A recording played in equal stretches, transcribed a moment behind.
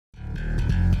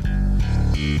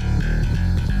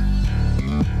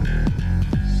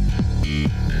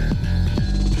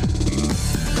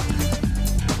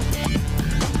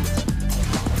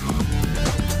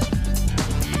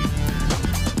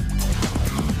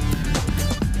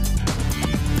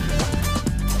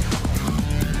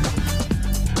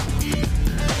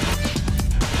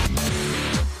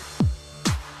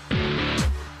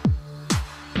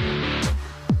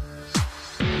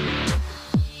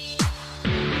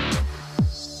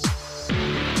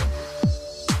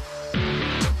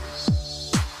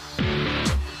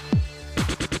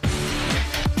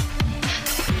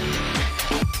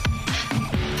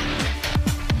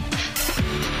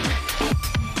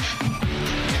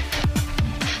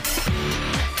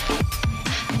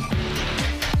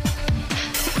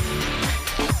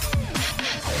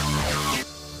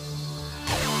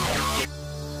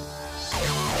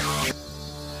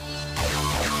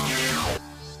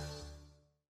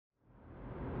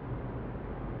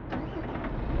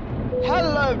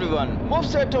everyone,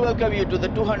 MUFS here to welcome you to the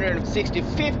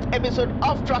 265th episode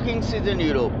of Trucking Season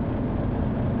Europe.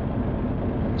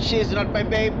 She is not my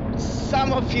babe.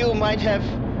 Some of you might have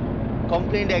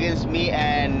complained against me,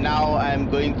 and now I'm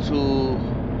going through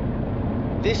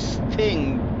this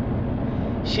thing.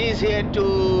 She is here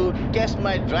to test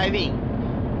my driving.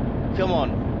 Come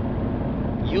on,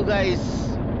 you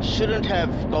guys shouldn't have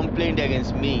complained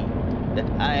against me that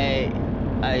I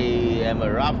am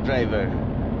a rough driver,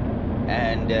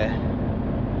 and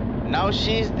now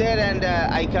she's there, and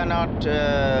I cannot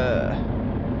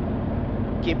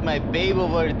keep my babe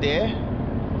over there.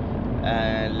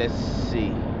 Let's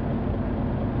see.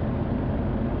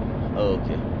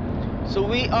 Okay, so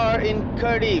we are in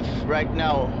Cardiff right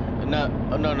now.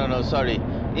 No, sorry,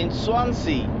 in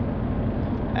Swansea.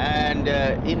 And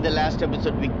in the last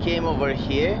episode we came over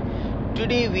here.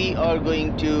 Today we are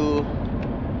going to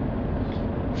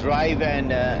drive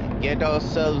and get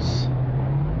ourselves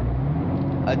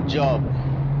a job.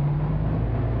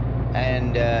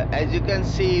 And as you can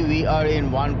see, we are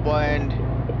in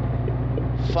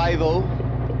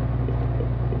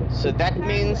 1.50. so that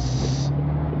means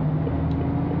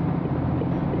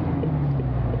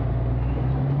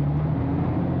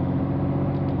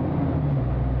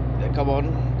come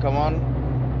on,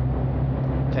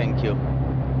 thank you.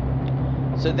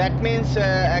 So that means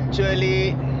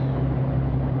actually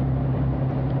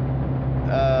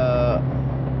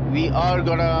we are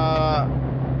gonna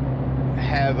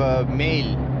have a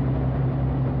mail.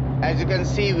 As you can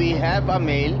see, we have a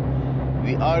mail.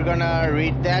 We are gonna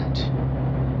read that,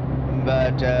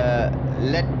 but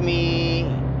let me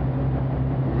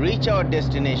reach our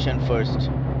destination first.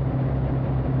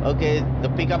 Okay, the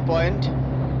pickup point,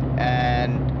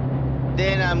 and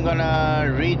then I'm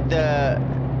gonna read the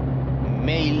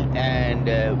mail, and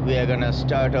we are gonna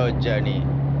start our journey.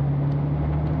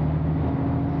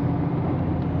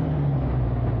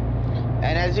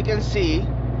 And as you can see,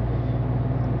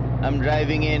 I'm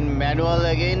driving in manual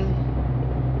again.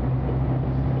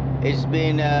 It's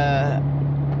been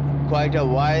quite a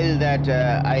while that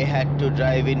I had to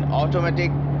drive in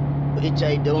automatic, which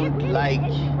I don't like.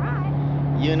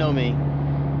 You know me.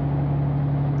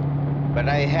 But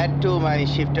I had to. My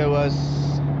shifter was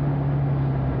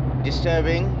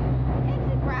disturbing.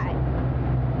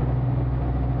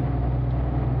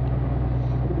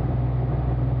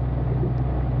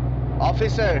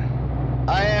 Officer,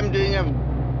 I am doing a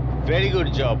very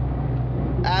good job.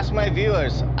 Ask my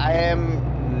viewers, I am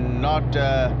not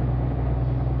a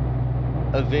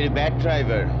very bad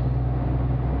driver.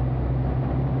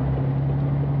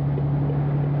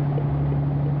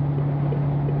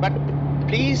 But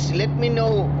please let me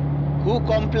know who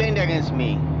complained against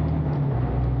me.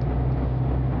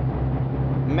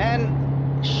 Man,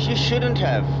 she shouldn't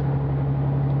have.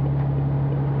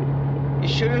 You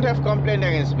shouldn't have complained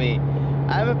against me.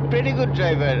 I'm a pretty good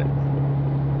driver.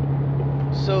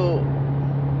 So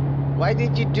why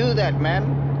did you do that,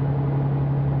 ma'am?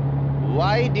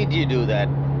 Why did you do that?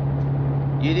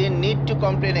 You didn't need to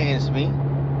complain against me.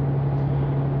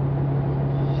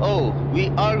 Oh,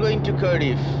 we are going to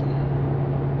Cardiff.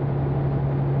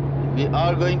 We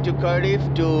are going to Cardiff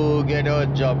to get our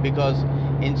job, because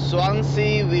in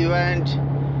Swansea we weren't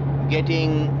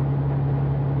getting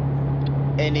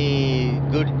any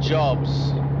good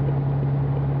jobs.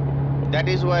 That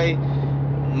is why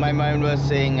my mind was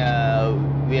saying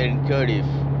we are in Cardiff.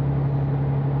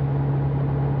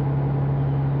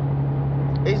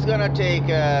 It's gonna take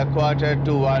a quarter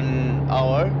to 1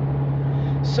 hour.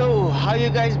 So how you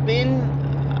guys been?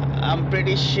 I'm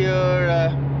pretty sure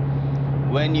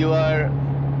when you are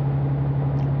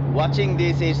watching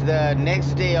this, it's the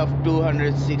next day of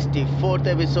 264th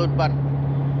episode, but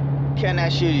can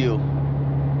assure you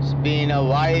it's been a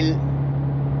while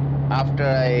after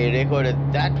I recorded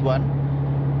that one.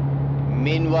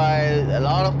 Meanwhile, a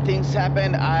lot of things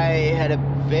happened. I had a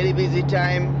very busy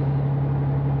time,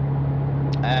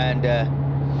 and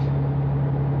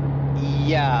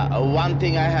yeah, one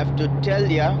thing I have to tell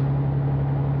ya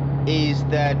is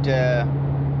that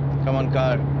come on,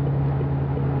 car.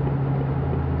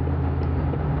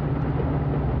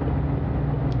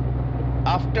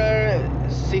 After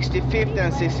 65th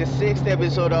and 66th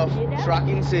episode of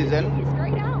Trucking Season,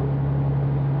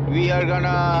 we are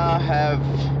gonna have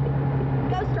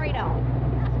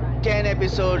 10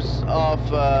 episodes of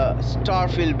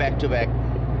Starfield back to back.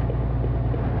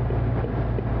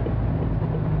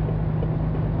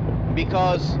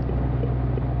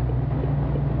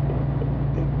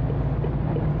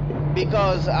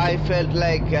 Because I felt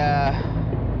like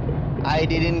I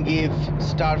didn't give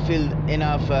Starfield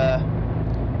enough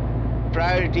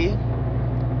priority.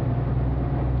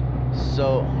 So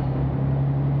So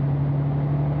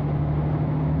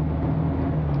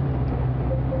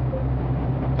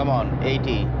come on,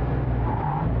 80.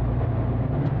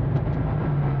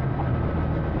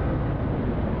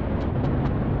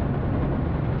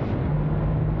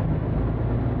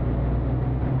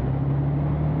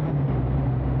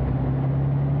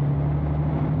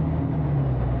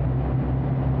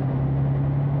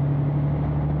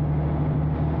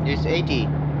 It's 80.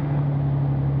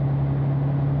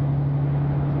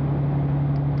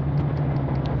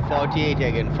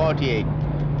 Again, 48.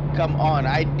 Come on,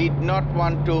 I did not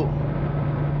want to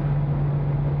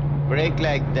brake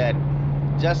like that.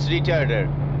 Just retarder.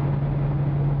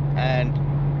 And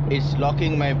it's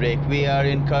locking my brake. We are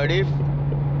in Cardiff.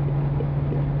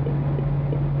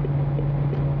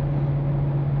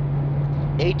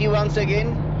 "80 once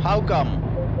again. How come?"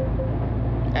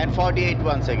 And 48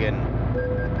 once again.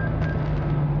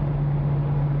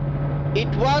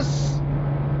 It was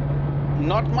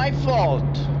not my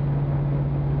fault.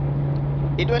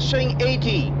 It was showing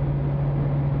 80.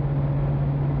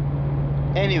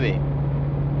 Anyway.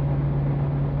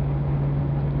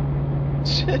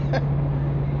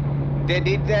 They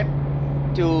did that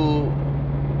to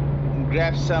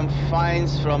grab some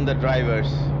fines from the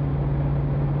drivers.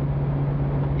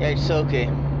 Yeah, it's okay.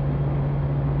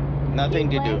 Nothing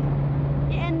to do.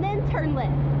 And then turn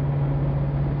left.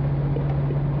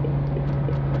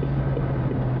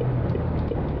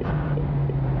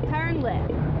 Turn left.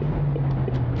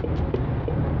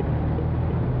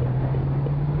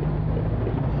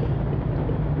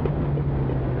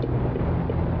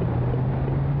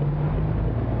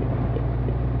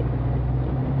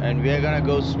 And we are gonna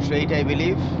go straight, I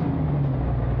believe.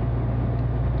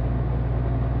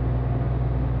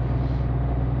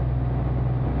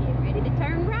 Get ready to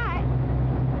turn right.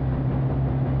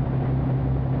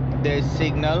 There's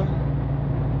signal.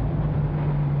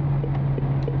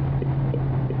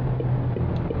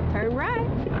 Turn right.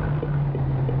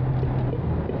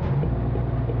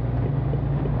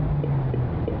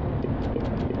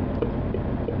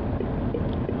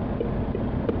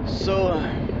 So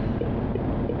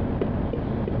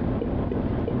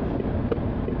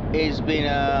it's been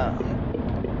a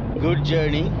good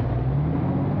journey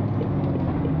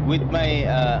with my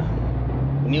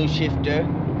new shifter.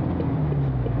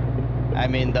 I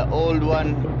mean the old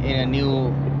one in a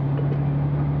new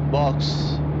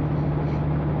box.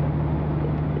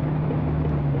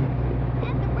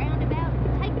 At the roundabout,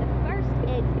 take the first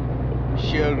exit.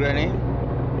 Sure, Granny.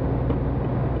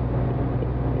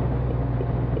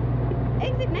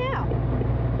 Exit now.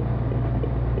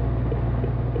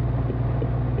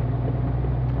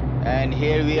 And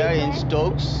here we are in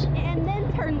Stokes. And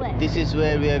then turn left. This is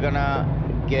where we are gonna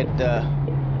get the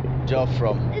job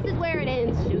from. This is where it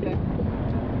ends, sugar.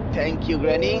 Thank you,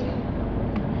 Granny.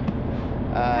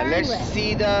 Let's left.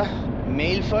 see the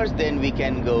mail first, then we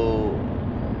can go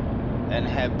and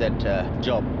have that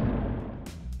job.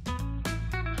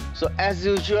 So as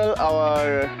usual,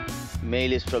 our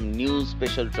mail is from New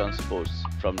Special Transports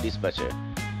from dispatcher.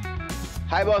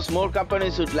 "Hi boss, more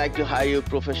companies would like to hire you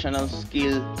professional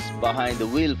skills behind the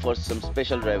wheel for some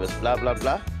special drivers, blah blah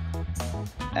blah.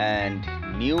 And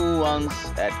new ones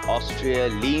at Austria,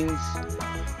 Linz,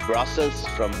 Brussels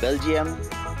from Belgium,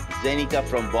 Zenica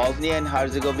from Bosnia and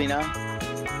Herzegovina,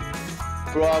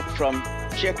 Prague from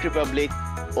Czech Republic,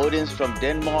 Odense from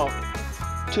Denmark,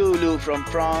 Toulouse from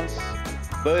France,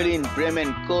 Berlin,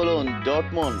 Bremen, Cologne,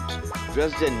 Dortmund,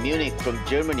 Dresden, Munich from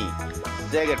Germany,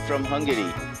 Zagreb from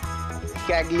Hungary,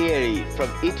 Cagliari from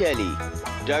Italy,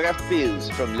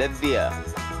 Daugavpils from Latvia,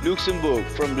 Luxembourg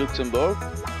from Luxembourg,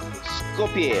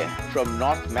 Skopje from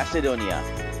North Macedonia,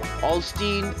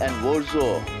 Olsztyn and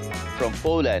Warsaw from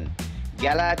Poland,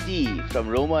 Galati from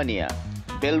Romania,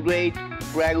 Belgrade,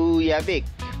 Kragujevac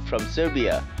from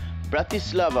Serbia,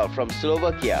 Bratislava from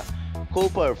Slovakia,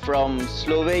 Koper from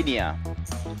Slovenia,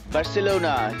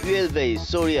 Barcelona, Huelva,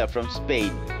 Soria from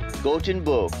Spain,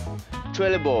 Gothenburg,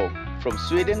 Trelleborg from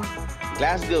Sweden,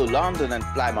 Glasgow, London and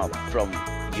Plymouth from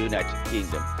United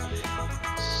Kingdom.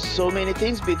 So many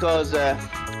things because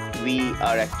we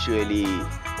are actually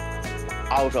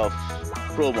out of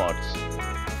ProMods.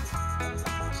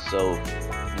 So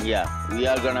yeah, we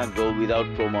are gonna go without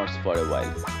ProMods for a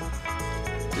while.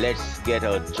 Let's get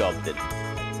our job then.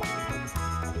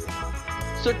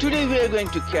 So today we are going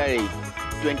to carry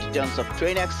 20 tons of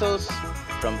train axles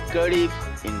from Cardiff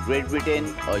in Great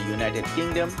Britain or United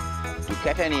Kingdom to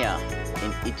Catania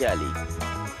in Italy.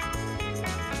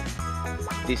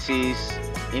 This is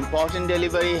important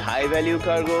delivery, high value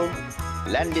cargo.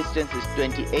 Land distance is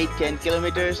 2810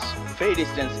 kilometers. Ferry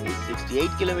distance is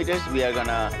 68 kilometers. We are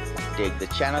gonna take the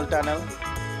channel tunnel,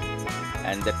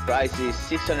 and the price is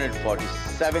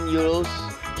 647 euros.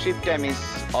 Trip time is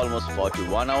almost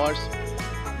 41 hours.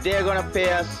 They are gonna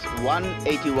pay us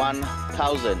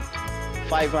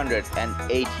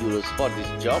 181,508 euros for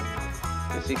this job,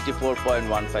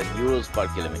 64.15 euros per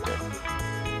kilometer.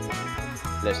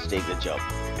 Let's take the job.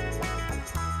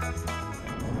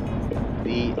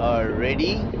 We are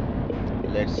ready.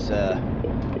 Let's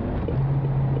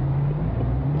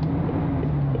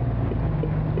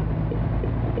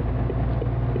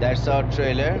that's our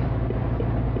trailer,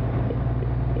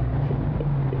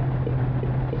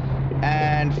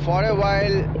 and for a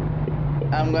while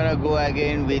I'm gonna go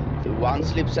again with one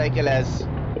sleep cycle, as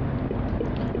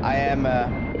I am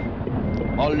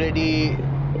already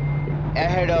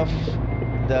ahead of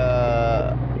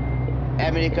the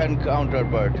American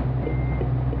counterpart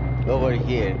over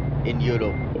here in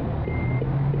Europe.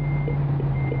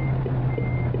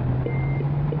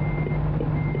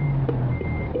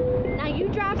 Now you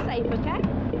drive safe, okay?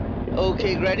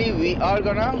 Okay, Grady, we are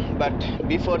gonna, but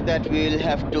before that we will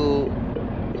have to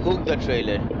hook the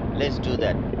trailer. Let's do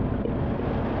that.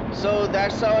 So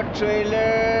that's our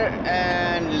trailer,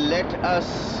 and let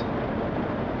us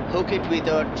hook it with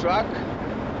our truck.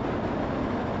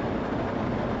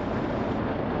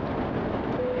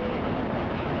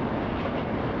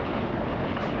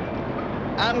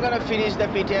 I'm gonna finish the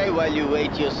PTI while you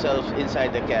wait yourself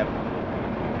inside the cab.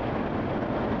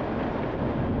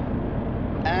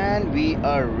 And we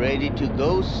are ready to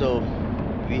go, so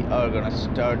we are gonna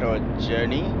start our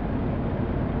journey.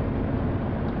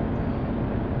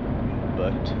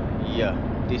 But yeah,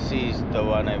 this is the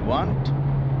one I want.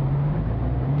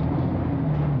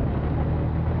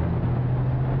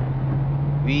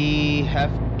 We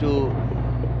have to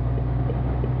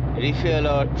refuel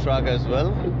our truck as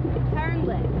well. Turn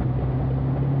left.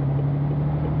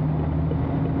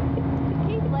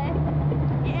 Keep left,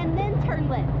 and then turn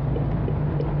left.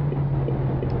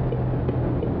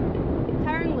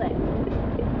 Turn left.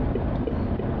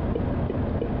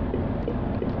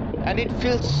 And it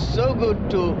feels so good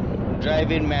to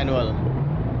drive in manual.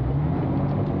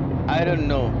 I don't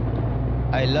know.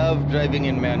 I love driving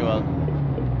in manual.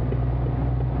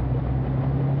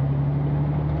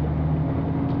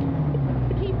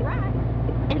 Keep right,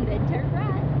 and then turn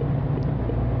right.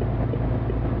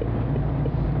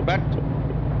 But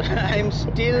I'm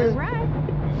still Turn right.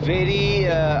 very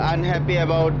unhappy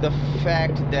about the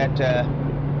fact that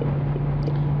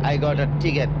I got a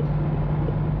ticket.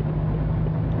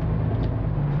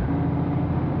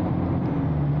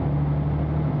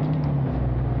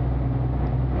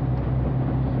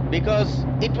 Because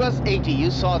it was 80, you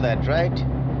saw that, right?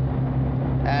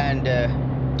 And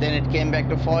then it came back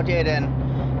to 48 and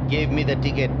gave me the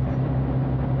ticket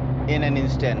in an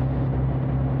instant.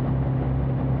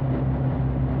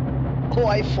 Oh,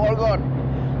 I forgot.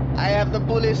 I have the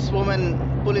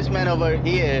policeman over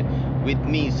here with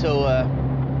me, so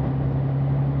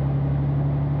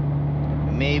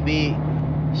maybe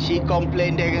she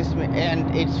complained against me,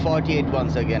 and it's 48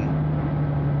 once again.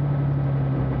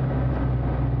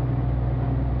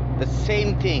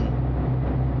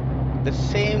 The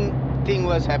same thing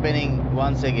was happening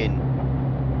once again.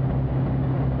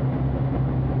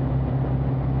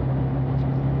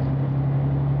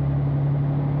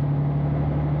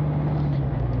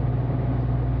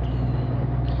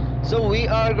 So we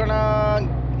are gonna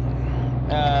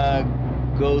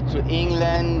go to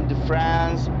England,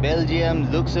 France,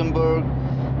 Belgium, Luxembourg,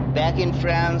 back in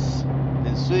France,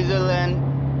 then Switzerland,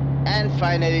 and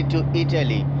finally to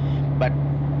Italy. But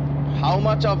how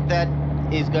much of that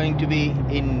is going to be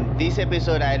in this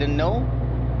episode, I don't know.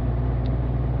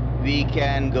 We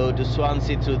can go to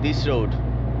Swansea through this road.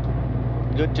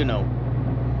 Good to know.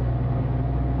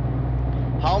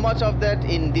 How much of that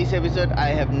in this episode, I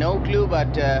have no clue,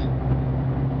 but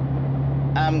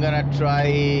I'm gonna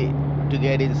try to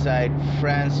get inside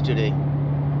France today.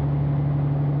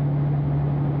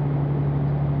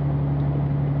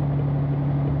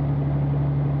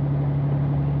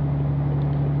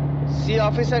 See,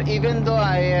 officer, even though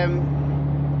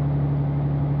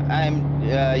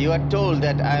you are told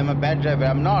that I am a bad driver,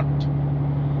 I'm not.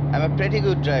 I'm a pretty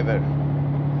good driver.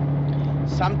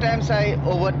 Sometimes I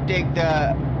overtake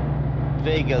the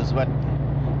vehicles, but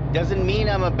doesn't mean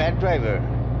I'm a bad driver.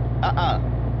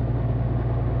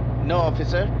 No,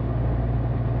 officer.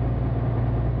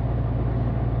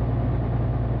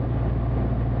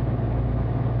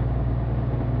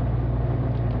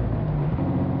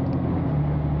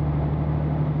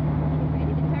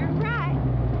 Ready to turn right.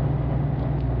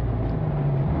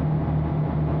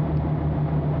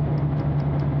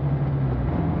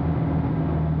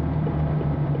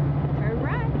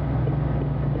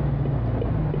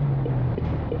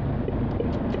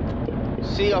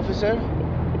 See, officer,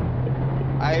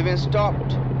 I even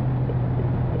stopped.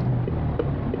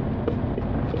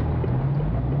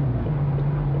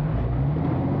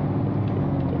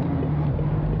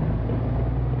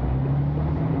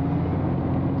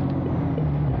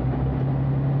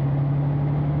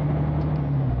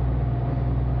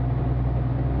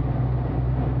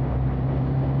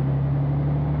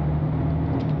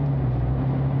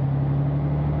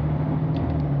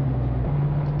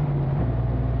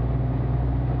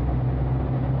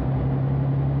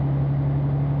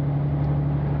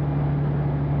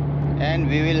 And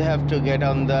we will have to get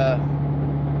on the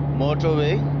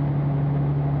motorway.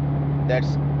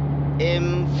 That's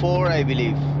M4, I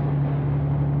believe.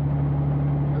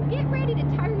 Well, get ready to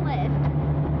turn left.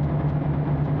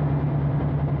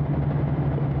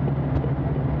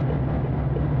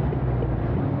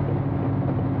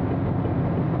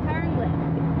 Turn left.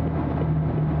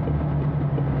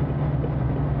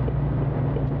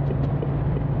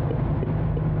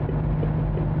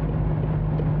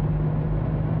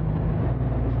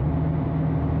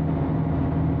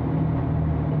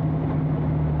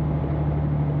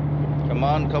 Come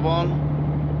on, come on.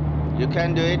 You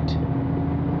can do it.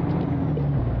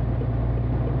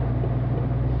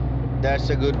 That's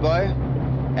a good boy.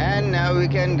 And now we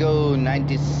can go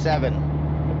 97.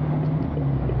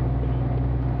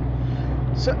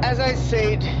 So as I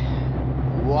said,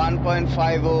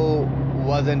 1.50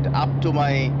 wasn't up to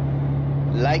my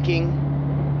liking,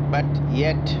 but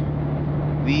yet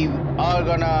we are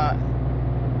gonna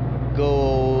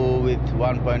go with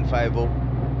 1.50.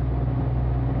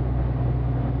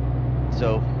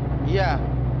 So yeah,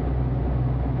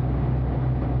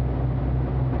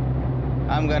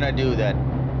 I'm gonna do that.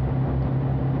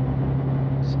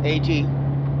 It's 80.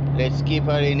 Let's keep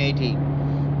her in 80.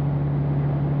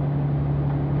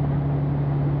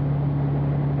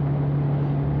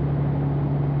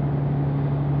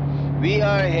 We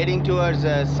are heading towards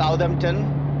Southampton.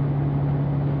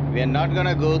 We are not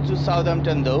gonna go to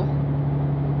Southampton though.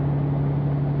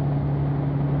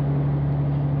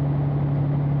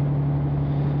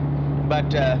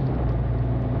 But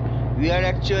we are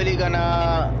actually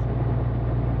gonna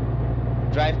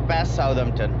drive past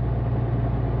Southampton.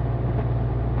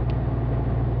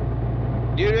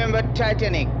 Do you remember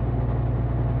Titanic?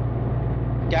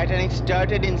 Titanic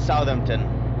started in Southampton.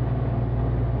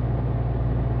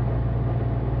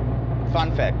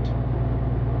 Fun fact.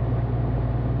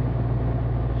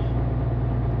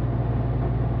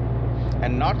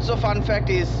 And not so fun fact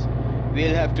is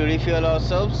we'll have to refuel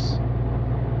ourselves.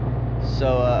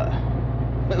 So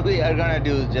we are gonna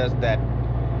do just that.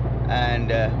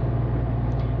 And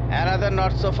another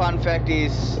not so fun fact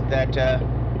is that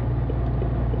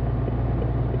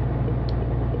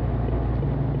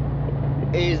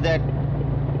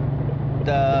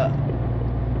the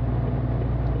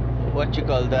what you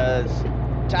call the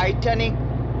Titanic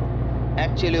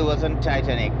actually wasn't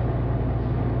Titanic.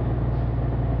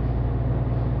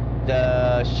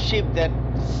 The ship that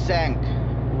sank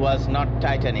was not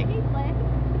Titanic. Keep left,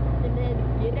 and then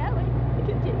you know it.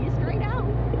 Continue straight on.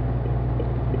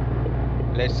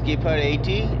 Let's keep her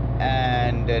 80,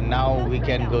 and now we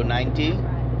can go 90.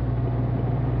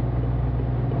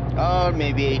 Or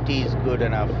maybe 80 is good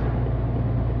enough.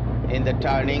 In the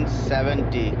turning,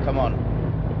 70. Come on.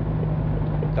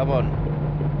 Come on.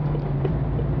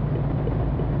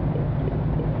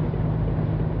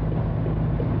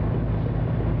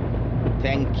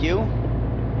 Thank you.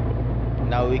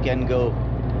 Now we can go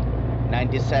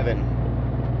 97.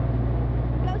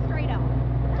 Go straight on.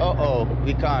 Oh,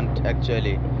 we can't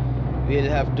actually. We'll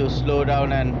have to slow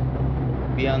down and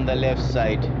be on the left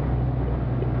side.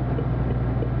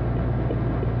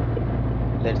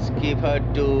 Let's keep her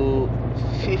to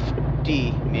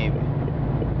 50 maybe.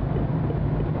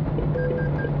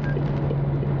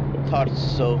 Thought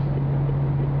so.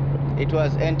 It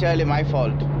was entirely my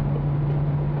fault.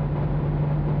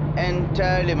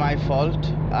 Entirely my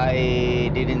fault.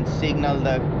 I didn't signal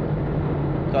the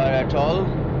car at all,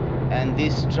 and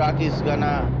this truck is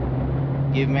gonna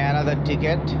give me another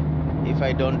ticket if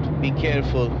I don't be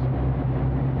careful.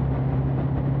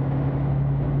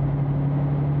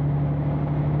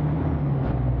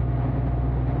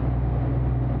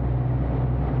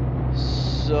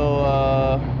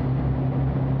 So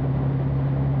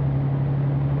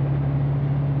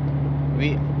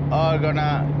we are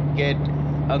gonna get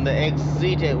on the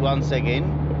exit once again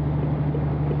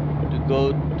to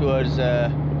go towards I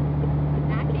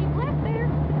keep left there.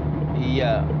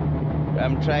 yeah,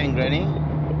 I'm trying, Granny.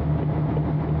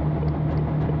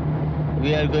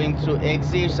 We are going through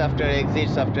exits after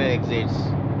exits after exits.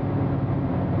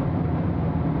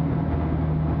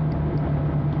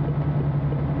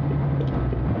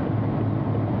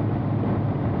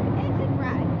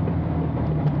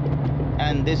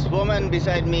 and this woman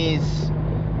beside me is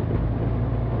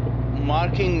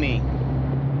marking me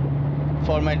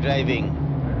for my driving.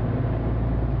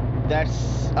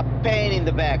 That's a pain in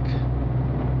the back.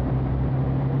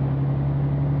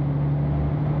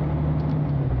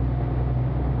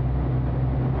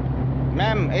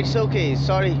 Ma'am, it's okay,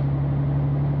 sorry.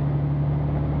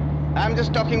 I'm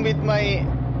just talking with my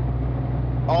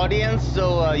audience,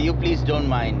 so you please don't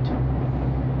mind.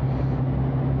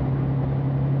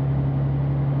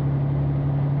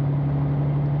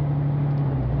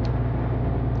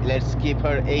 Let's keep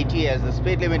her 80 as the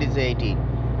speed limit is 80.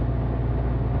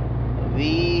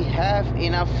 We have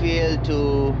enough fuel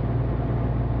to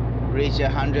reach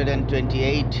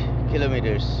 128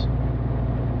 kilometers.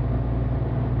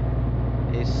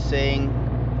 It's saying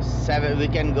we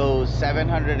can go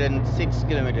 706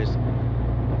 kilometers.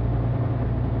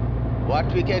 What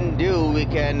we can do, we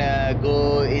can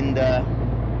go in the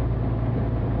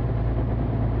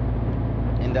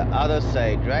other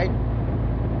side, right?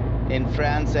 In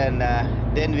France, and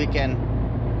then we can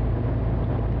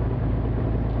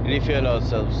refuel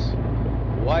ourselves.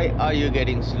 Why are you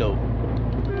getting slow?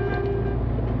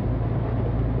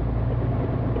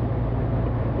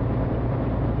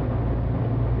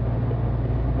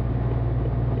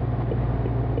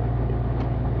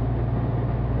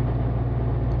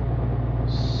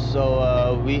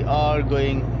 So we are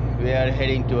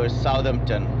heading towards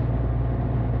Southampton.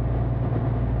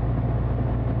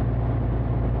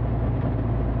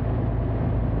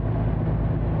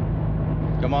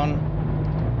 Come on.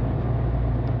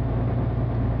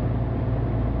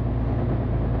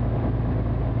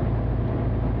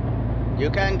 You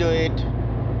can do it.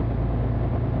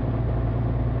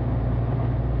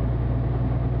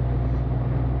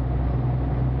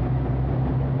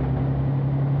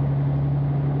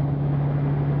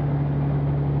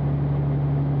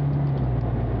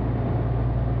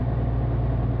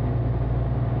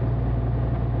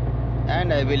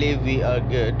 And I believe we are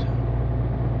good.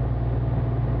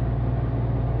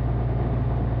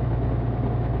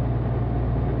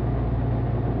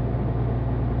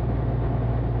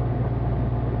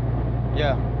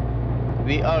 Yeah,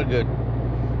 we are good.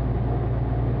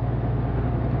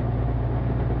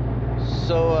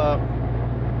 So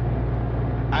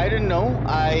I don't know,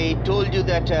 I told you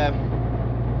that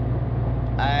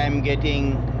I am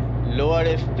getting lower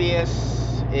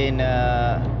FPS in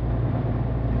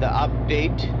the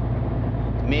update,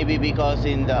 maybe because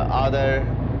in the other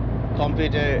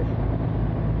computer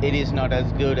it is not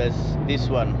as good as this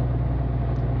one,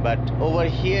 but over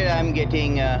here I'm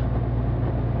getting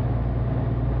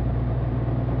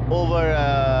over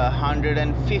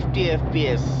 150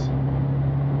 FPS,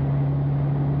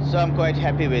 so I'm quite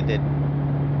happy with it.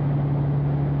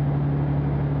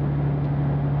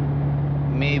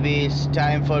 Maybe it's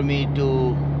time for me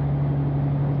to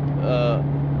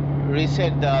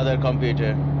reset the other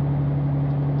computer.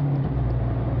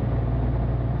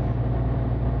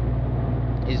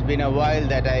 It's been a while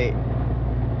that I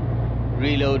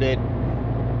reloaded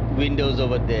Windows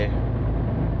over there.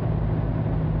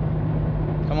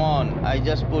 Come on, I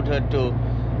just put her to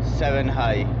 7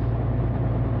 high.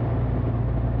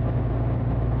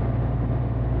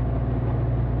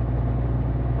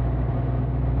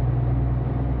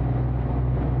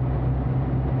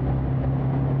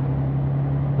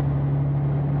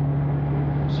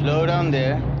 Slow down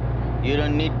there. You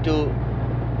don't need to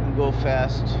go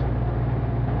fast.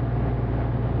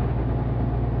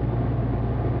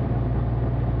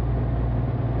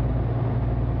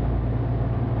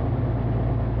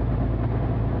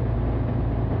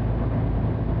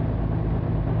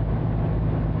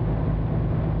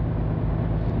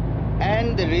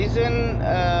 And the reason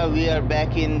we are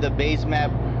back in the base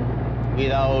map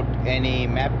without any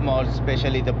map mods,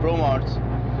 especially the ProMods,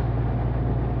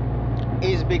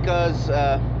 is because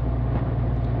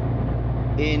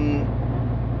in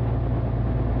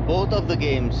both of the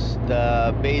games,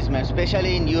 the base map,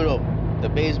 especially in Europe, the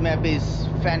base map is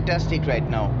fantastic right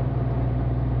now.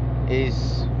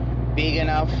 Is big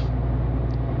enough,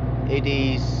 it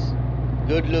is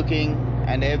good looking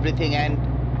and everything, and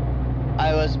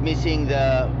I was missing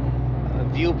the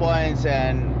viewpoints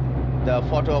and the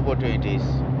photo opportunities.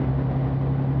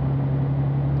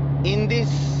 In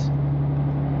this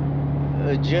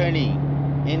journey,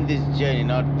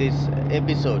 not this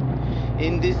episode,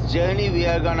 in this journey we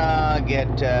are gonna get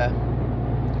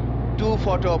 2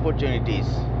 photo opportunities.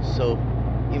 So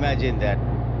imagine that.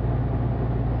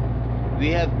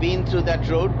 We have been through that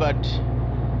road, but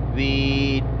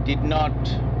we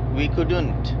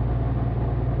couldn't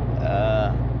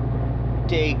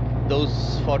take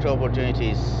those photo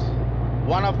opportunities,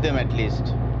 one of them at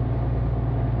least.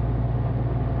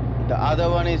 The other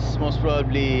one is most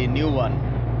probably new one.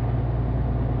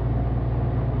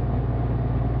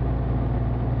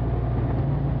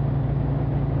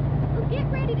 Well, get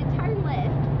ready to turn left.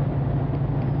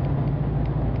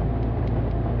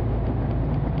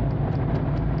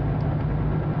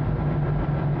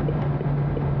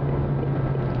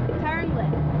 Turn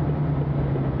left.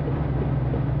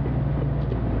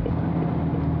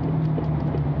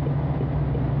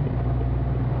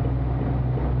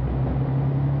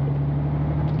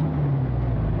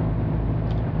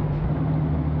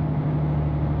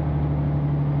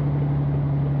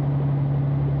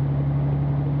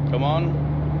 Come on.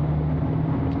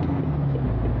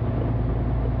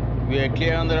 We are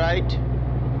clear on the right.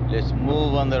 Let's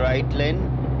move on the right lane.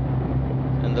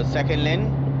 In the second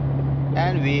lane.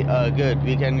 And we are good.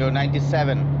 We can go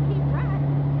 97. Keep right.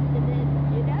 And then,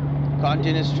 you know it.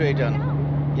 Continue straight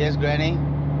on. Yes, Granny.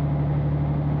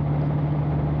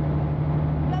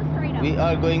 Go straight on. We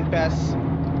are going past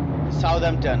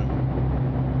Southampton.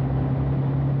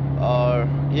 Or,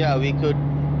 yeah, we could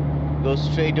go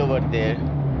straight over there.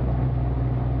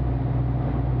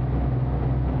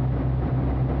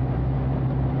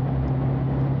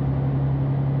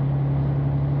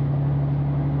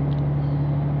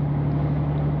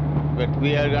 But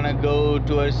we are gonna go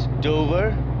towards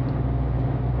Dover.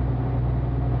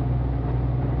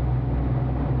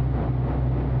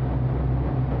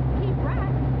 Keep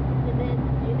right. And then,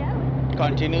 you know it.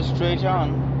 Continue straight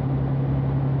on.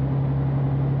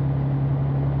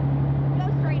 Go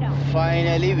straight on.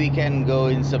 Finally, we can go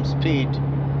in some speed.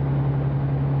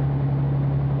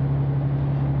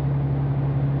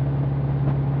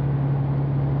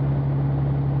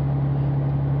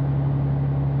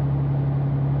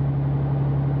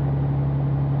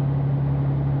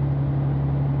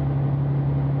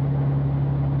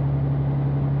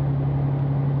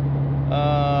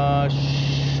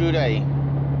 Should I?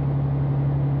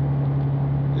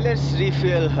 Let's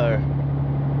refuel her.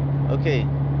 Okay.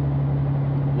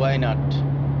 Why not?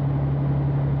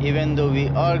 Even though we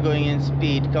are going in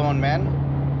speed. Come on, man.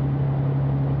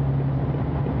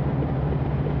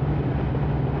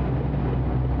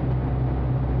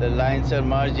 The lines are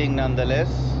merging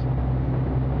nonetheless.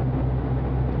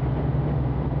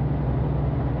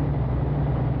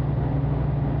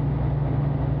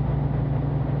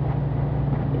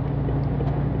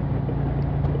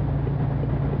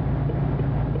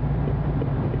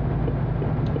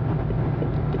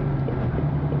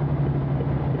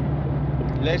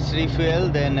 Let's refuel,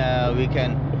 then we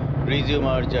can resume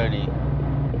our journey.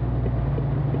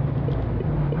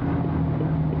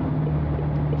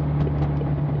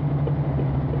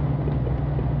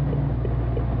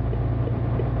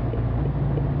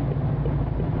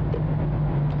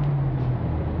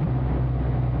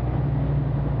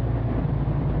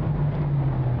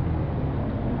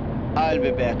 I'll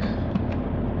be back.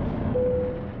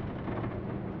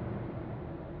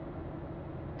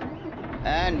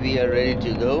 And we are ready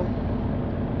to go.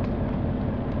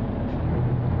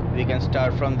 We can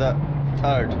start from the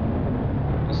third.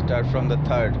 Start from the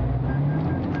third.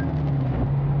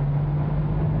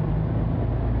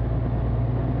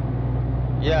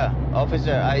 Yeah,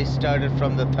 officer, I started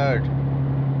from the third.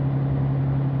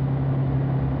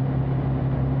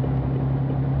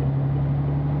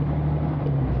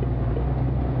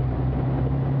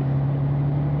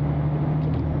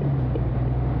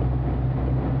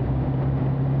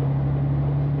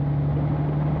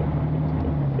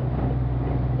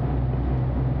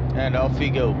 And off we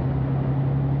go.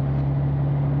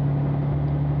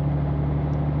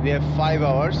 We have 5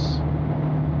 hours,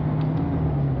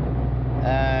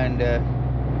 and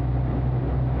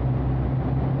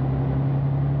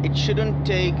it shouldn't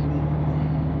take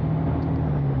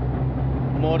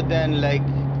more than like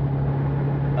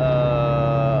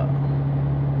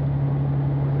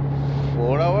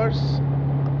 4 hours.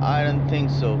 I don't think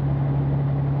so.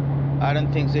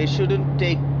 It shouldn't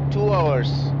take 2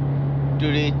 hours to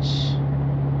reach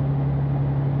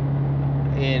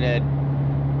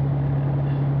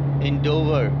in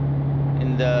Dover,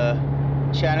 in the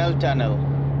Channel Tunnel.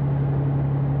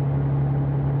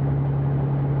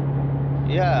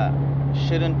 Yeah,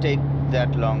 shouldn't take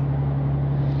that long.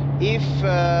 If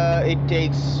it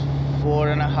takes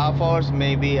 4.5 hours,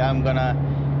 maybe I'm gonna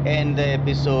end the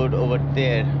episode over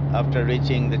there after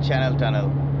reaching the Channel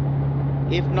Tunnel.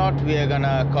 If not, we are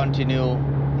gonna continue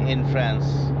in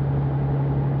France.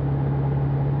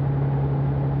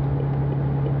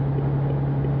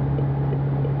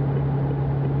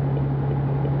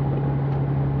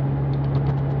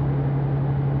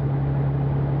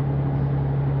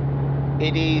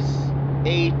 It is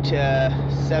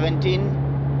 8:17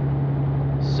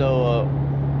 So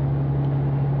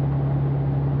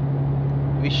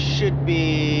we should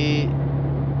be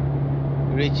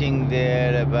reaching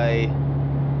there by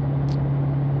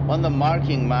on the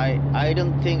marking. I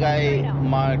don't think I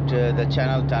marked the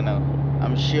channel tunnel.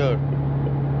 I'm sure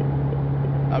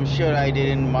I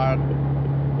didn't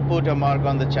put a mark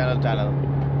on the channel tunnel.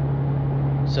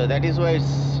 So that is why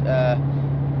it's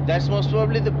that's most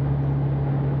probably the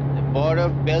border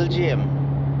of Belgium.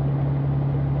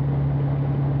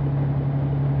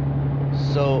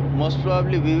 So most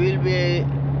probably we will be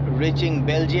reaching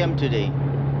Belgium today.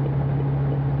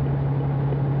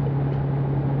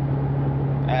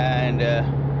 And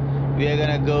we are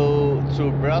gonna go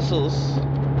through Brussels.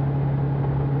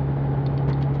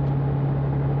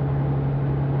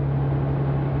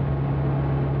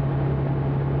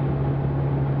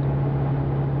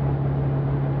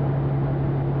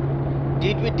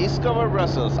 Did we discover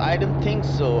Brussels? I don't think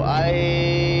so.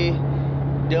 I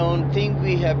don't think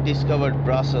we have discovered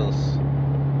Brussels.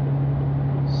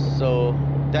 So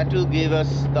that will give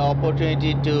us the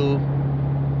opportunity to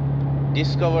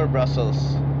discover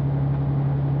Brussels.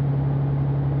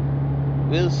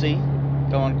 We'll see.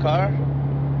 Come on, car.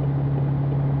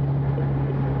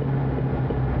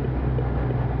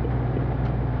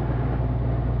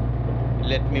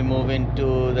 Let me move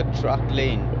into the truck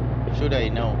lane. Should I?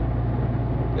 No.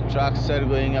 The trucks are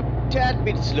going a tad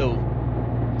bit slow.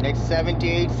 Like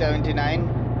 78, 79.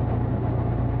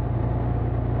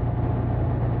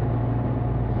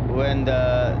 When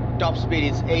the top speed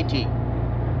is 80.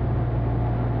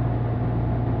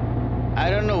 I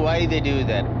don't know why they do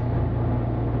that.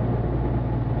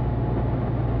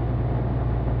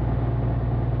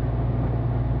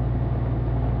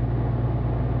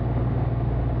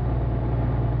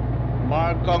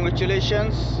 Mark,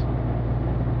 congratulations.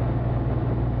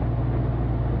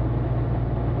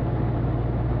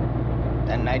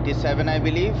 And 97, I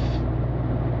believe.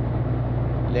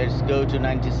 Let's go to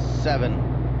 97.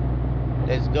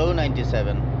 Let's go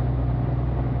 97.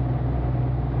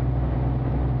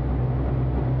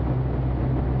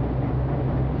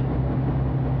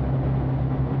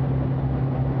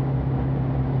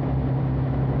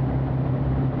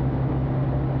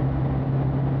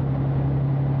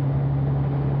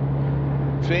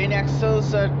 Train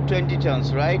axles are 20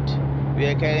 tons, right? We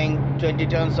are carrying 20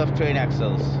 tons of train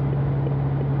axles.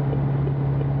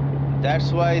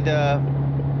 That's why the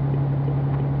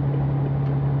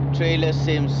trailer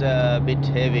seems a bit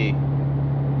heavy.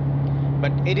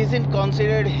 But it isn't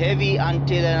considered heavy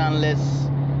until and unless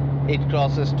it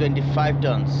crosses 25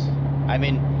 tons. I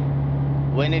mean,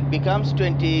 when it becomes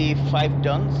 25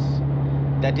 tons,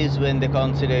 that is when they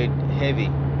consider it heavy.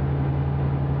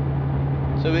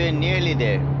 So we're nearly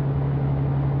there.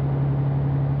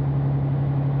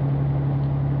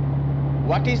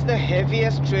 What is the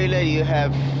heaviest trailer you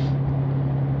have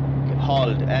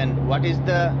hauled, and what is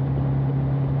the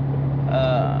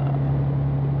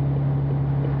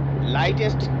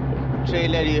lightest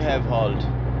trailer you have hauled?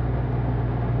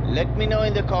 Let me know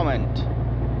in the comment.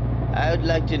 I would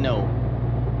like to know.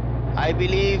 I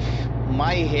believe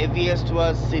my heaviest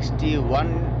was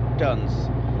 61 tons,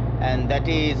 and that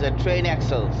is a train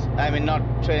axles. I mean, not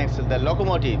train axle, the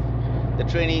locomotive, the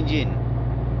train engine.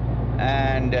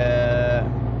 And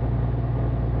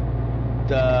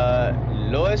the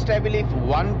lowest, I believe,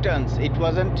 1 tons. It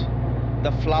wasn't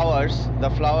the flowers. The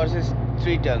flowers is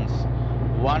 3 tons.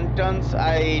 1 tons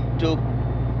I took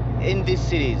in this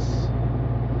series.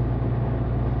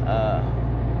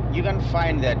 You can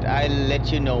find that. I'll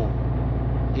let you know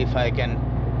if I can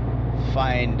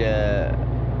find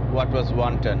what was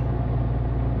 1 ton.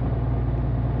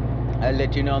 I'll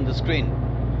let you know on the screen.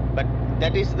 But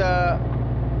that is the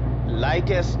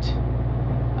lightest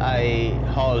I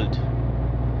hauled.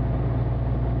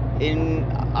 In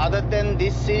other than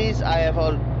this series, I have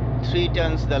hauled 3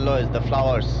 tons, the lowest, the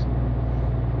flowers.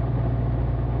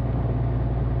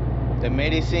 The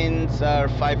medicines are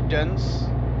 5 tons.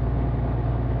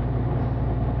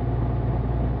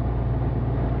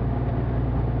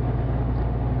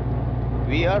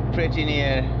 We are pretty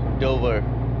near Dover,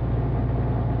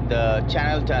 the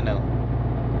Channel Tunnel.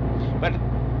 But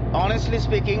honestly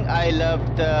speaking, I love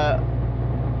the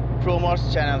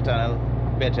ProMods Channel Tunnel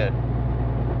better.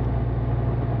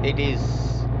 It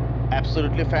is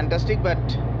absolutely fantastic, but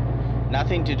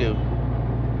nothing to do.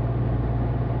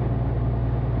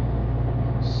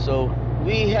 So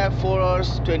we have 4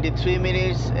 hours 23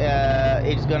 minutes.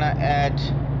 It's gonna add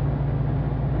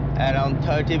around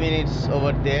 30 minutes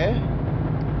over there.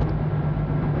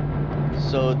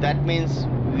 So that means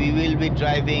we will be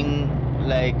driving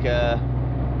like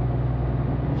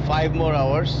 5 more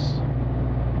hours.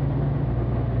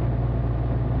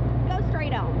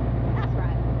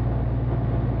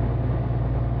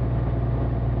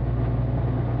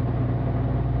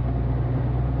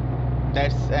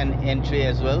 That's an entry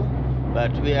as well,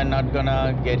 but we are not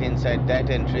gonna get inside that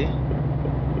entry.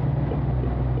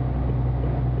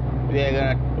 We are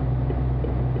gonna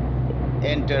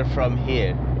enter from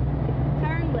here.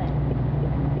 Turn left.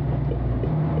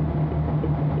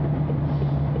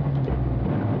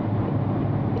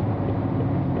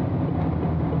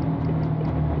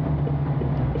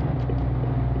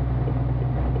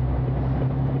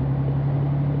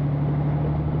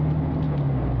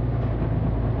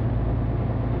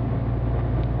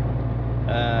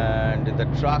 And the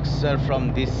trucks are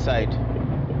from this side.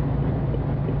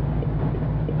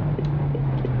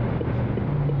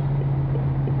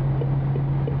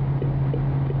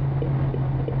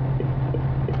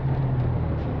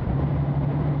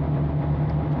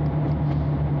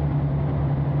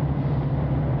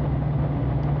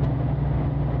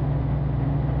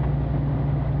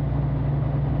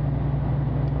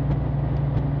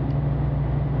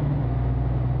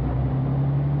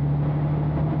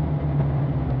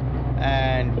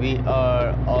 And we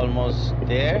are almost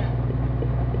there.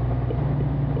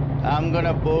 I'm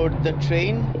gonna board the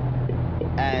train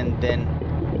and then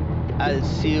I'll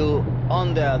see you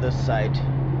on the other side.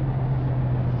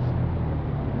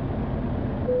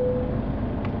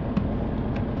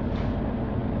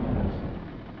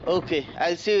 Okay,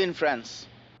 I'll see you in France.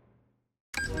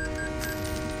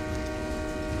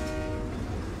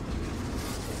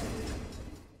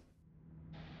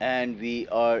 And we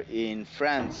are in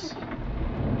France.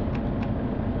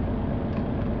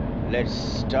 Let's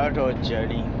start our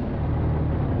journey.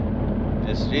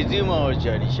 Let's resume our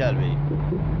journey, shall we?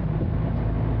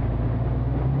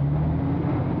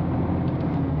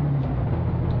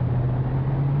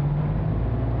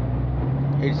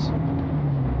 It's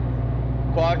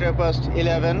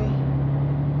 11:15.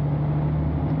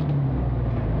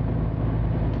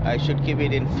 I should keep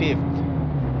it in fifth.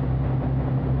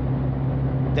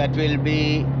 That will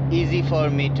be easy for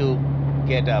me to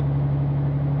get up.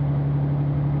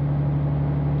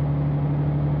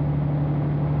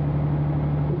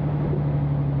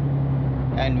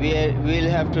 And we'll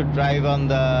have to drive on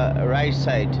the right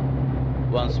side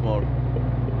once more.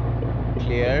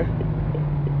 Clear.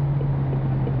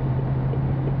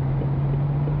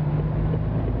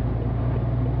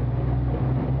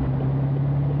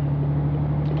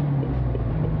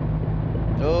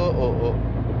 Oh.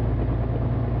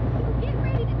 Get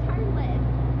ready to turn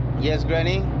left. Yes,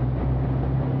 Granny?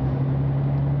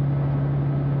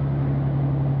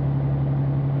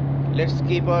 Let's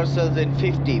keep ourselves in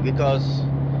 50 because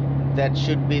that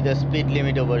should be the speed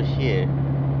limit over here.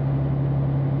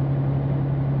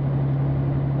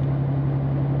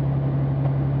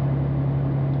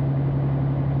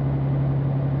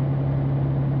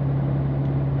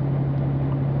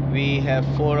 We have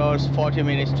 4 hours 40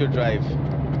 minutes to drive.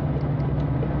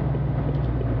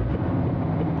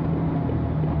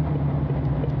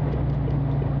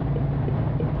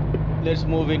 Let's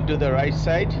move into the right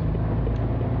side.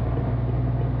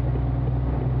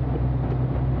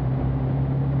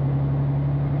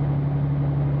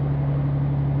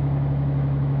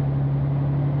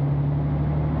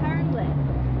 Turn left.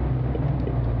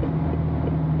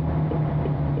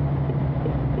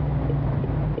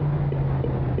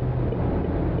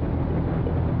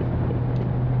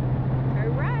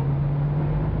 Turn right.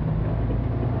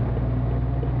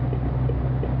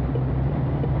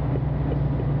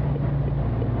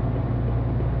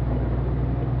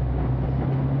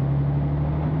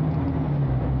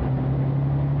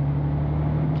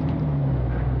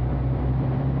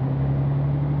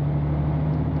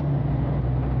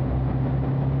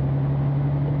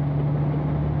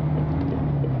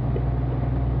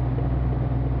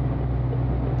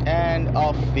 And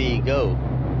off we go.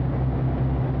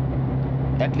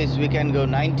 At least we can go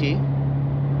 90.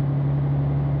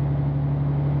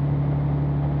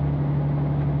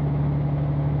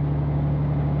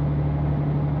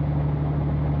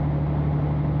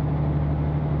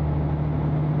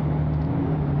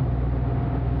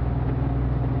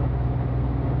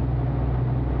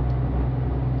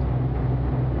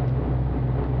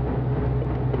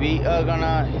 We are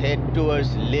gonna head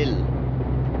towards Lille.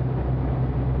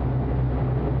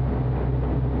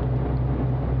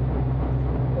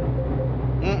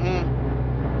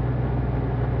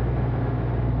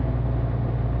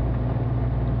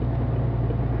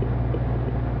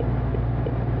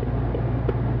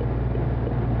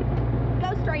 Go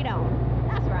straight on.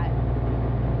 That's right.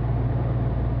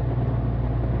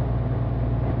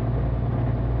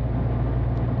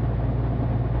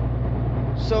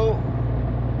 So,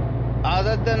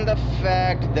 other than the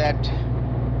fact that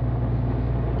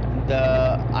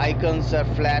the icons are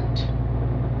flat,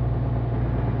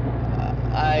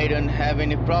 I don't have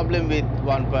any problem with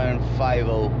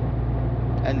 1.50,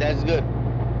 and that's good.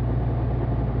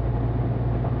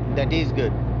 That is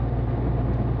good.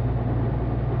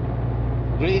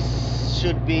 Greece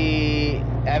should be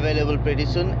available pretty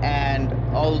soon, and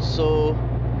also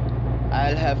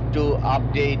I'll have to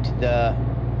update the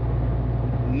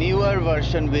newer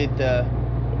version with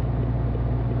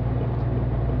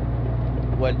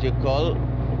what you call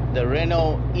the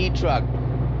Renault e-truck.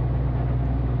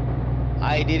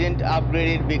 I didn't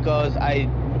upgrade it because I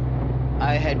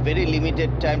had very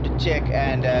limited time to check,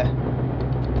 and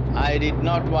I did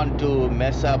not want to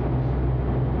mess up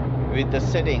with the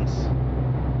settings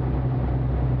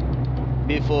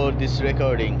before this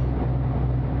recording.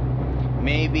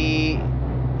 Maybe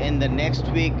in the next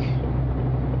week.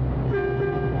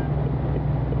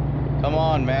 Come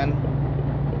on, man.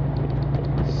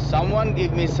 Someone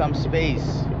give me some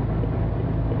space.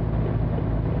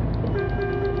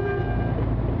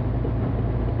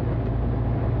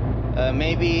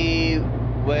 Maybe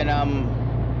when I'm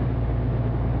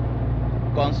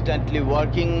constantly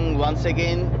working once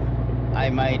again, I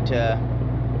might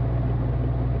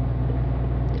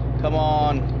come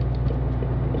on,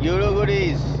 Euro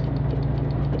goodies.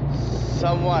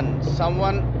 Someone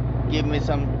give me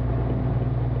some.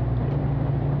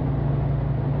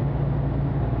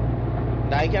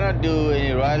 I cannot do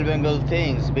any Royal Bengal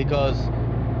things because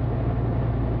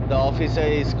the officer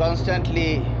is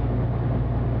constantly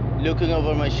looking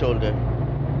over my shoulder.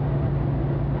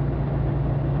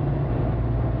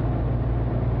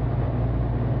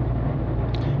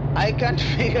 I can't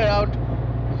figure out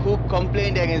who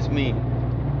complained against me.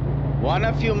 One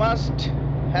of you must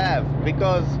have,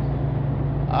 because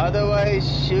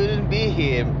otherwise shouldn't be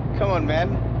here. Come on,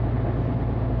 man.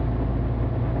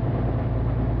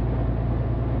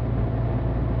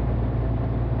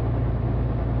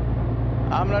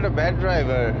 I'm not a bad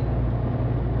driver.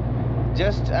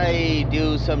 Just I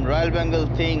do some Royal Bengal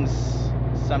things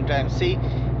sometimes. See,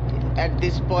 at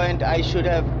this point I should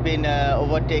have been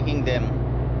overtaking them.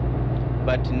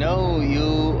 But no,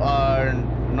 you are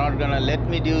not gonna let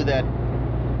me do that.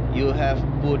 You have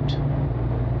put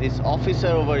this officer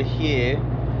over here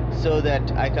so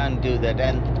that I can't do that.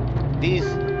 And these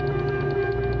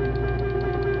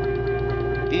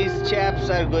chaps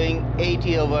are going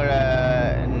 80 over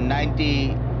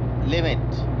 90 limit.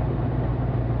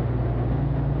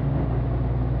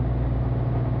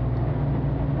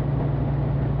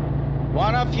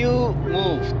 One of you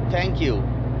move. Thank you.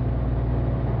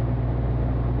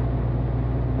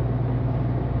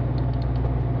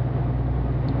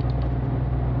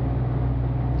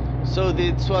 So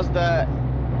this was the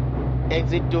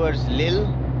exit towards Lille.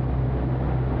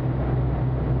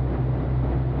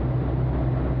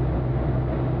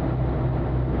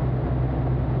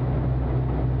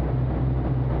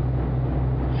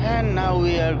 And now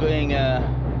we are going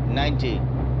 90.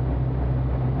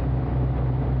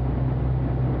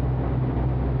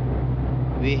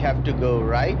 We have to go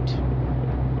right.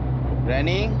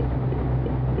 Running.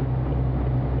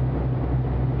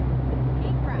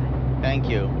 Keep right. Thank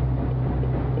you.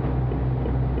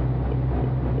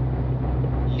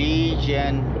 Liege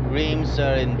and Reims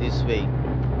are in this way.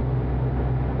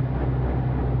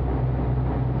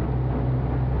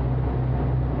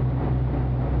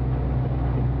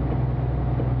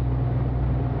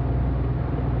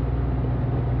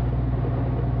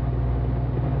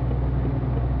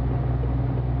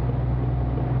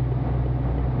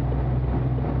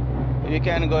 We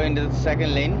can go into the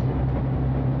second lane.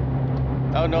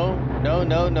 Oh no, no,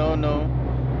 no, no, no.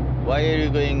 Why are you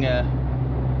going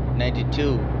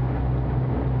 92?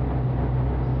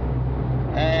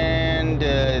 And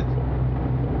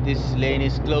this lane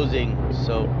is closing,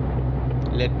 so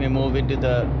let me move into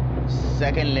the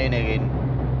second lane again.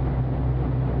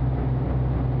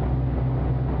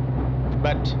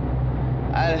 But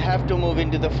I'll have to move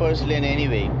into the first lane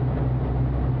anyway.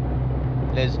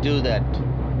 Let's do that.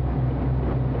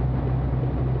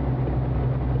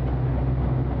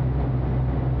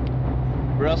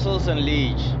 Brussels and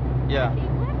Liege. Yeah.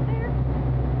 Keep left there.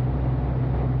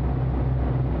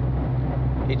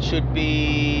 It should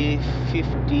be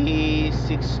 50,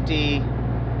 60,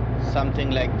 something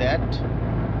like that.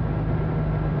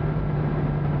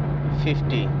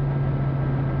 50.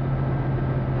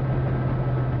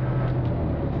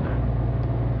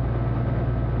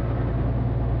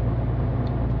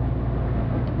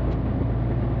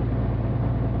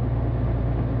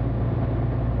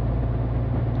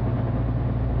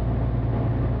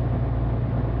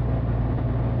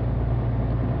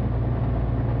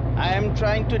 I am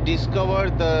trying to discover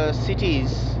the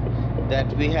cities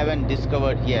that we haven't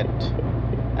discovered yet,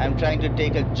 I'm trying to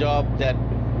take a job that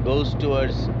goes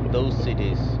towards those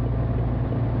cities.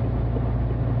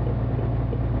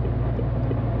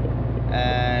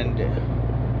 And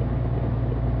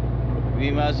we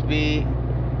must be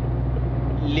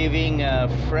leaving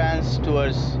France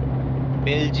towards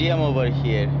Belgium over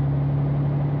here.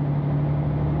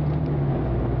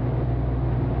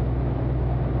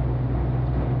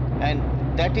 And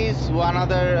that is one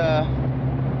other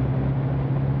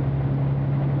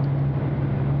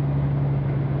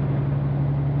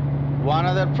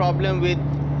problem with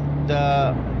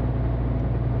the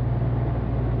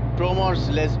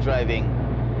ProMods less driving.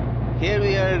 Here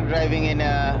we are driving in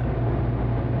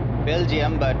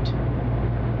Belgium, but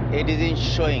it isn't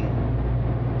showing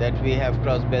that we have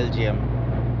crossed Belgium.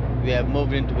 We have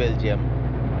moved into Belgium.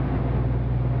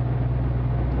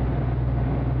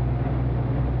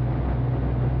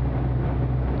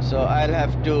 So I'll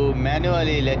have to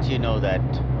manually let you know that.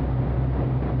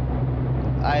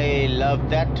 I love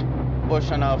that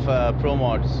portion of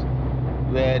ProMods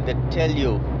where they tell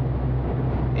you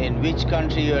in which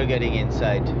country you are getting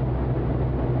inside.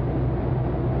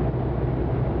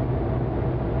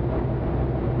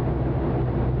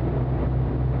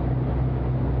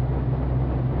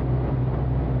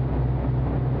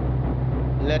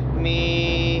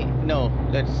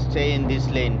 Let's stay in this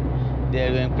lane. They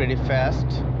are going pretty fast,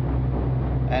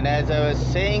 and as I was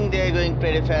saying, they are going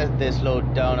pretty fast. They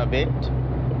slowed down a bit.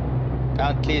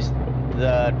 At least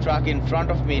the truck in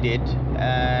front of me did,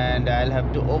 and I'll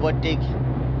have to overtake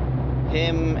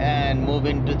him and move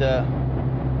into the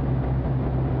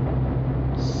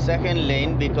second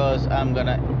lane because I'm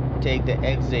gonna take the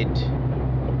exit,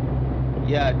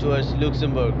 yeah, towards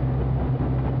Luxembourg.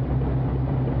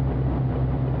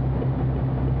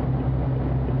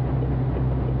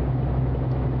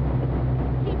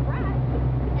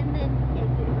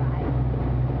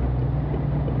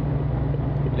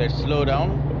 Let's slow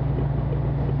down.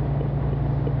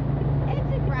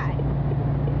 Exit right.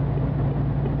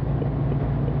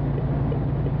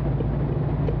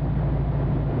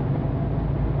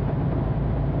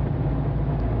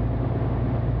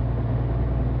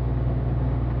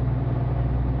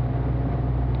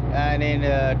 And in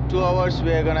 2 hours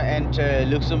we are gonna enter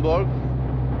Luxembourg.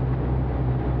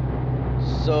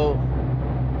 So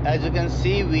as you can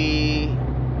see, we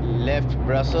left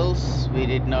Brussels. We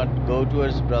did not go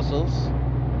towards Brussels,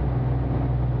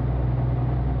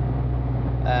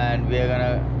 and we are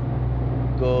gonna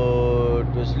go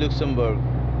towards Luxembourg.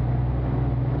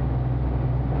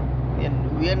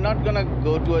 And we are not gonna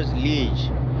go towards Liège.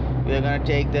 We are gonna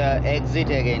take the exit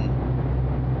again,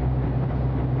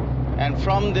 and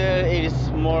from there it is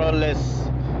more or less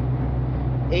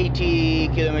 80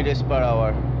 kilometers per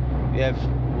hour. We have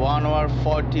 1 hour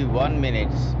 41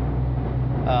 minutes.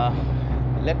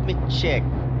 Let me check.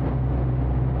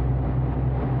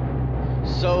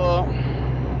 So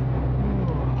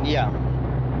yeah,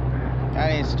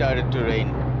 and it started to rain.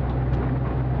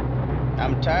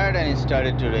 I'm tired and it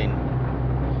started to rain.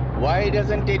 Why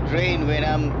doesn't it rain when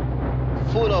I'm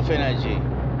full of energy?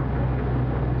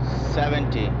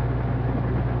 70.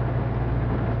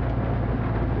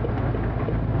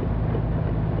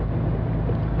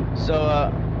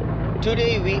 So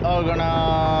today we are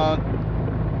gonna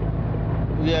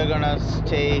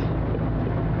stay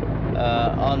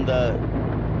on the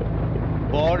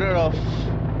border of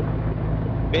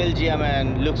Belgium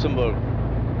and Luxembourg,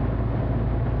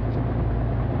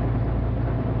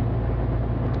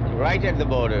 right at the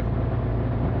border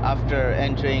after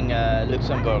entering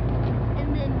Luxembourg.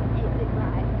 And then exit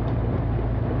right.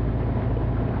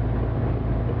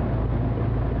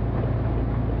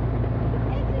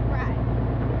 Exit right.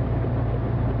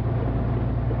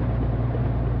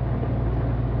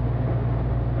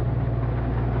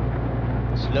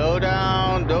 Slow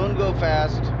down, don't go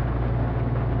fast.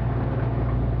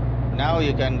 Now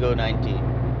you can go 90.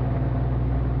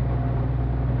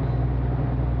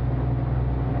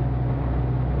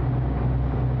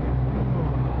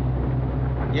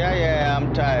 Yeah,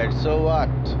 I'm tired. So what?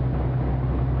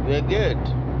 We're good.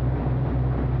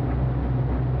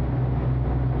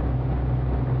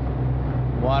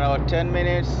 One hour 10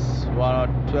 minutes, 1 hour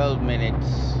 12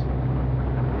 minutes.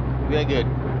 We're good.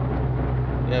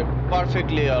 We're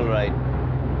perfectly alright.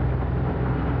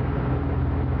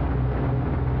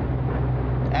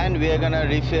 And we are gonna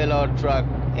refill our truck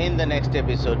in the next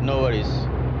episode, no worries.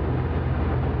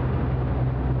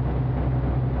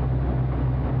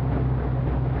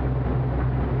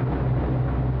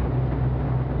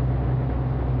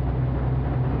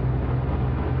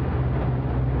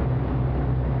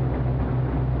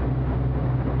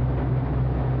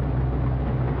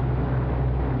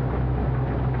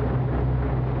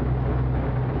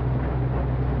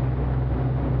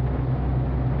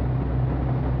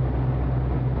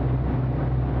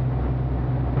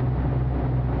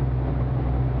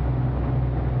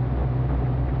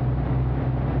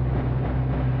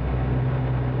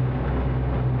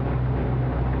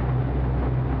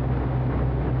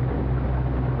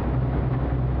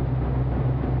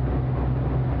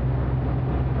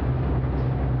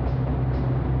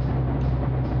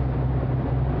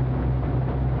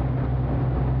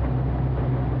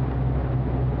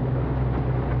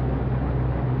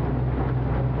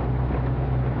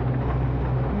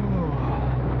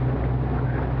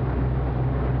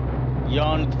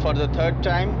 on for the third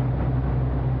time.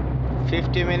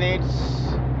 50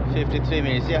 minutes, 53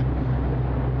 minutes, yeah.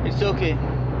 It's okay.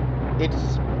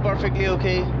 It's perfectly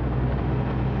okay.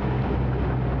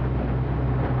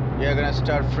 We are gonna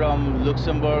start from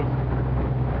Luxembourg.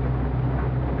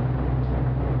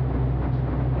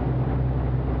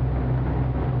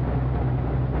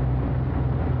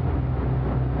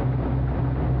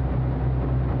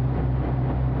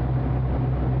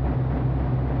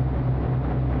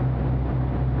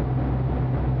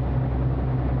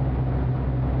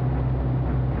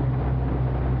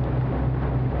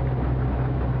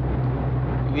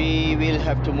 We will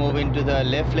have to move into the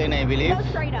left lane, I believe. Go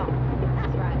straight on.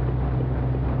 That's right.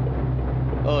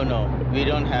 Oh no, we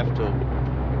don't have to.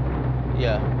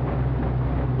 Yeah,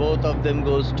 both of them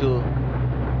goes to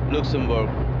Luxembourg.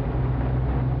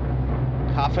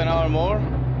 Half an hour more.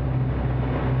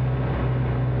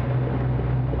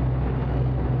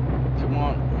 Come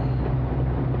on.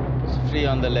 It's free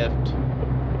on the left.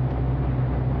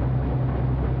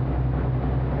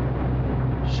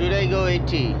 Should I go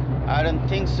 80? I don't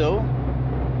think so.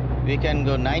 We can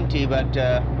go 90, but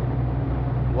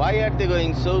why are they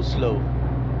going so slow?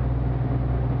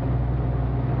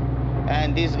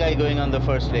 And this guy going on the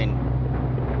first lane.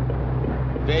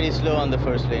 Very slow on the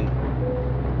first lane.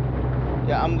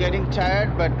 Yeah, I'm getting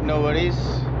tired, but no worries.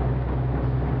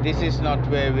 This is not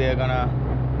where we are gonna...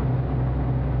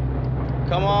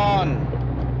 Come on!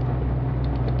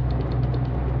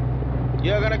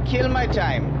 You're gonna kill my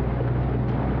time.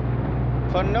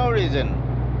 For no reason.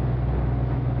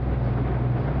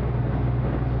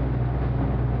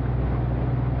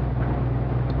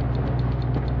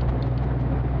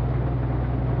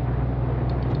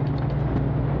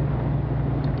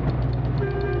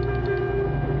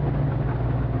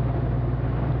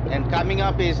 And coming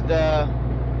up is the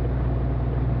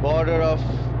border of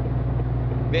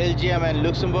Belgium and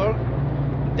Luxembourg.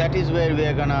 That is where we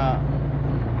are gonna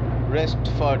rest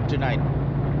for tonight.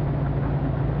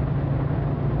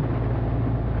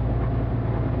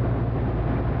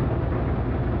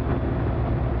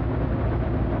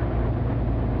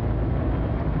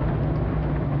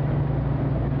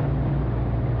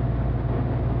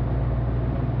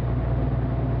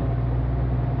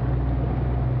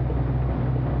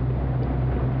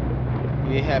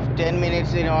 We have 10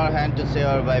 minutes in our hand to say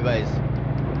our bye-byes.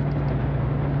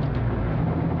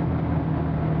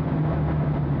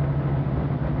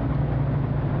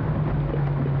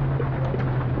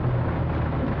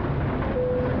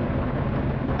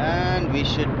 And we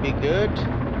should be good.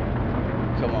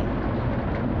 Come on.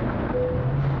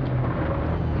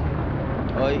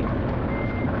 Oi.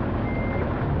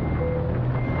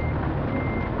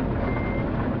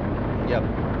 Yep.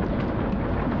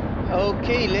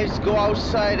 Okay, let's go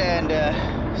outside and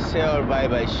say our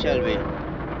bye-bye, shall we?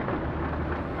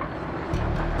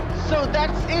 So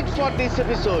that's it for this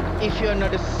episode. If you are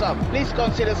not a sub, please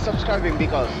consider subscribing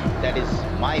because that is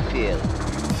my feel.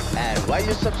 And while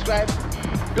you subscribe,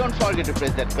 don't forget to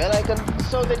press that bell icon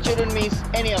so that you don't miss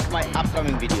any of my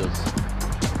upcoming videos.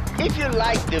 If you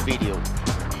liked the video,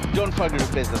 don't forget to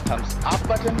press the thumbs up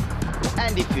button.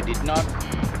 And if you did not,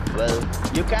 well,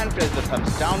 you can press the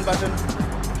thumbs down button.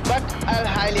 But I'll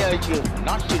highly urge you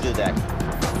not to do that.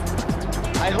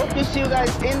 I hope to see you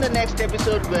guys in the next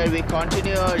episode where we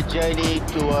continue our journey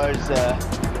towards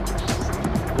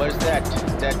where's that?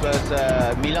 That was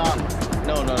Milan.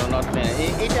 No, not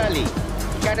Milan. Italy.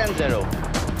 Catanzaro.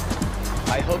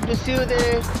 I hope to see you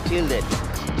there. Till then,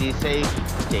 stay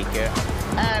safe, take care,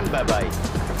 and bye-bye.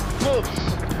 MUFS.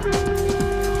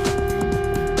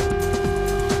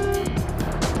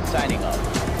 Signing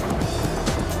off.